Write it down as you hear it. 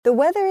The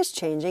weather is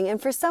changing,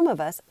 and for some of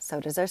us, so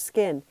does our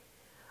skin.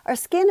 Our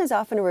skin is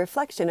often a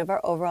reflection of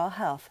our overall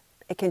health.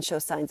 It can show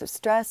signs of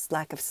stress,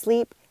 lack of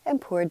sleep,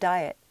 and poor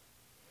diet.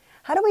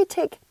 How do we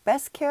take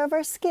best care of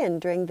our skin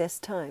during this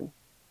time?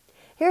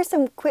 Here are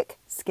some quick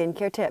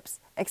skincare tips.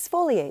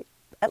 Exfoliate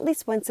at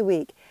least once a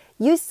week.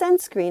 Use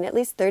sunscreen at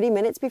least 30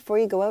 minutes before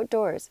you go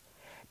outdoors.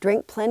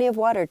 Drink plenty of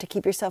water to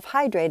keep yourself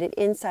hydrated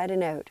inside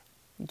and out.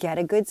 Get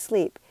a good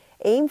sleep.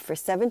 Aim for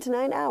 7 to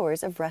 9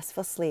 hours of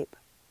restful sleep.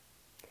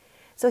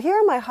 So here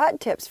are my hot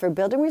tips for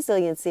building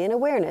resiliency and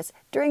awareness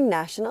during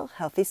National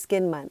Healthy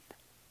Skin Month.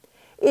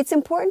 It's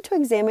important to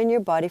examine your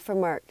body for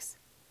marks.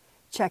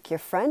 Check your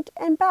front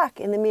and back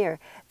in the mirror,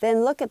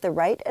 then look at the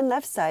right and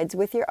left sides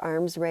with your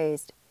arms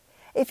raised.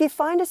 If you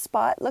find a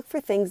spot, look for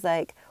things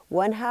like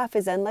one half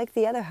is unlike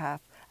the other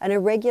half, an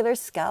irregular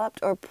scalloped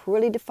or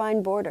poorly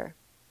defined border.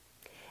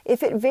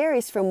 If it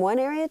varies from one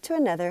area to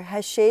another,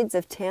 has shades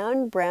of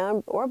tan,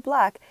 brown, or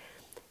black,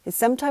 is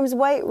sometimes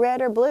white,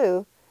 red, or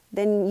blue,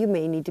 then you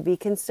may need to be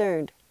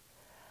concerned.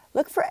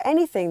 Look for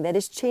anything that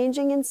is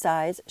changing in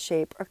size,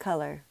 shape, or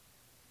color.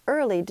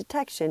 Early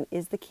detection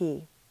is the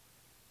key.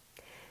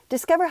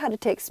 Discover how to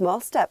take small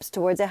steps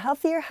towards a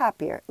healthier,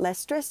 happier, less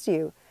stressed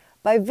you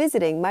by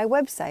visiting my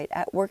website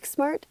at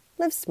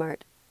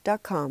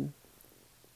WorkSmartLivesmart.com.